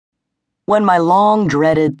When my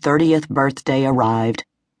long-dreaded 30th birthday arrived,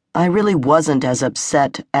 I really wasn't as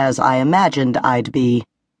upset as I imagined I'd be,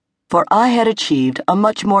 for I had achieved a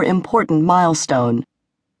much more important milestone,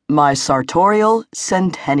 my sartorial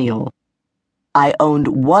centennial. I owned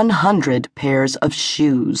 100 pairs of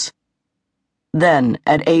shoes. Then,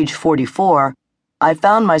 at age 44, I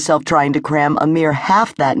found myself trying to cram a mere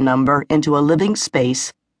half that number into a living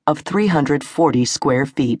space of 340 square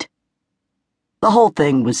feet. The whole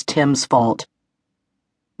thing was Tim's fault.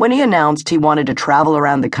 When he announced he wanted to travel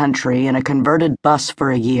around the country in a converted bus for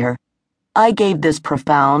a year, I gave this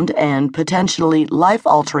profound and potentially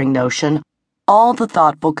life-altering notion all the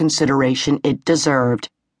thoughtful consideration it deserved.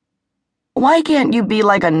 "Why can't you be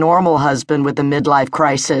like a normal husband with a midlife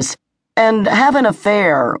crisis and have an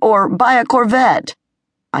affair or buy a Corvette?"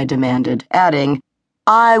 I demanded, adding,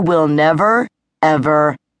 "I will never,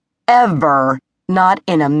 ever, ever, not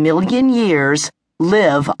in a million years,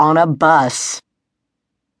 live on a bus."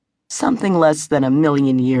 Something less than a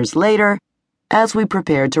million years later, as we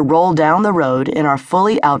prepared to roll down the road in our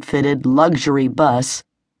fully outfitted luxury bus,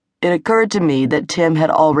 it occurred to me that Tim had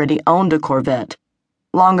already owned a Corvette,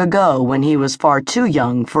 long ago when he was far too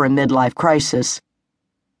young for a midlife crisis.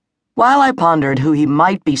 While I pondered who he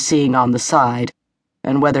might be seeing on the side,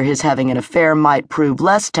 and whether his having an affair might prove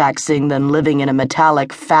less taxing than living in a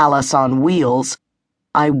metallic phallus on wheels,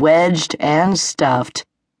 I wedged and stuffed,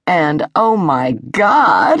 and, oh my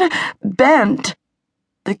God, bent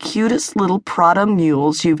the cutest little Prada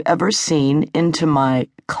mules you've ever seen into my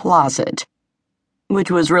closet,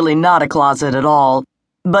 which was really not a closet at all,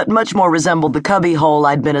 but much more resembled the cubbyhole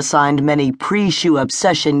I'd been assigned many pre-shoe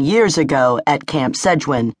obsession years ago at Camp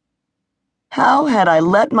Sedgwin. How had I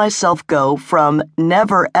let myself go from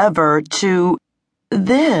never ever to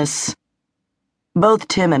this? Both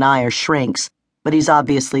Tim and I are shrinks, but he's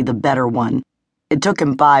obviously the better one. It took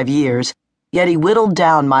him 5 years, yet he whittled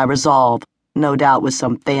down my resolve, no doubt with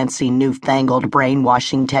some fancy newfangled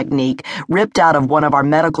brainwashing technique ripped out of one of our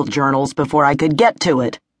medical journals before I could get to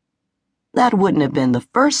it. That wouldn't have been the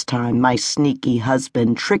first time my sneaky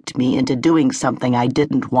husband tricked me into doing something I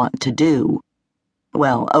didn't want to do.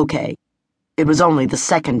 Well, okay. It was only the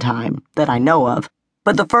second time that I know of,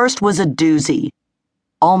 but the first was a doozy.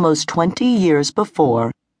 Almost 20 years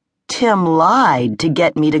before, Tim lied to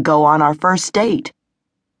get me to go on our first date.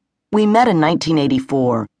 We met in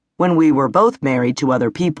 1984, when we were both married to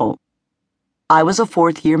other people. I was a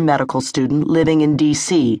fourth-year medical student living in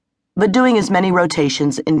D.C., but doing as many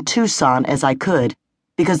rotations in Tucson as I could,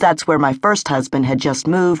 because that's where my first husband had just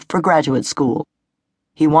moved for graduate school.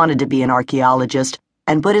 He wanted to be an archaeologist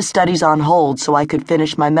and put his studies on hold so I could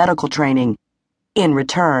finish my medical training. In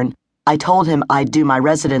return, I told him I'd do my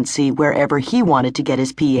residency wherever he wanted to get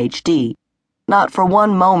his Ph.D., not for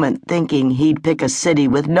one moment thinking he'd pick a city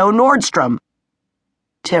with no Nordstrom.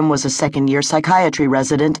 Tim was a second-year psychiatry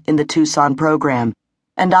resident in the Tucson program,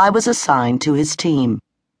 and I was assigned to his team.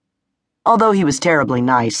 Although he was terribly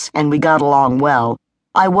nice and we got along well,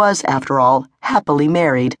 I was, after all, happily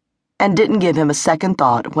married, and didn't give him a second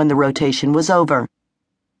thought when the rotation was over.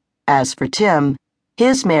 As for Tim,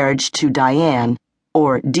 his marriage to Diane,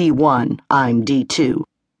 or D1, I'm D2,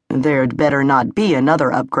 there'd better not be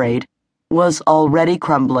another upgrade, was already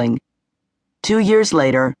crumbling. 2 years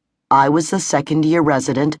later, I was the second-year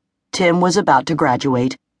resident, Tim was about to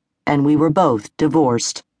graduate, and we were both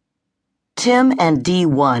divorced. Tim and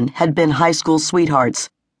D1 had been high school sweethearts,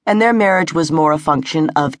 and their marriage was more a function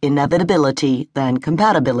of inevitability than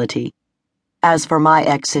compatibility. As for my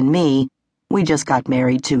ex and me, we just got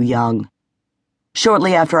married too young.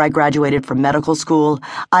 Shortly after I graduated from medical school,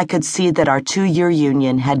 I could see that our 2-year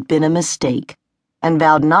union had been a mistake, and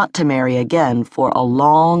vowed not to marry again for a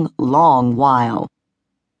long, long while.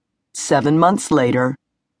 7 months later,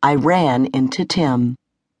 I ran into Tim.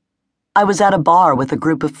 I was at a bar with a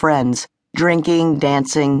group of friends, drinking,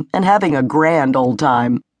 dancing, and having a grand old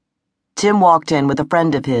time. Tim walked in with a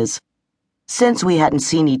friend of his. Since we hadn't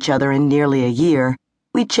seen each other in nearly a year,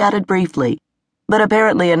 we chatted briefly, but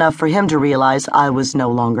apparently enough for him to realize I was no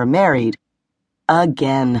longer married.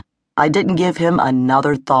 Again, I didn't give him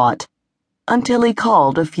another thought, until he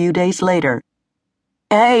called a few days later.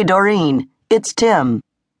 "Hey, Doreen, it's Tim."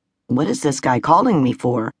 What is this guy calling me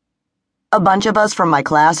for? "A bunch of us from my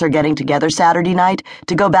class are getting together Saturday night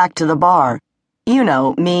to go back to the bar. You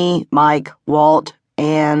know, me, Mike, Walt,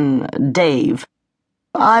 and Dave.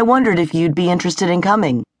 I wondered if you'd be interested in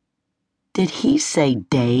coming." Did he say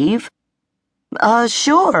Dave?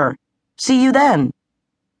 Sure. See you then."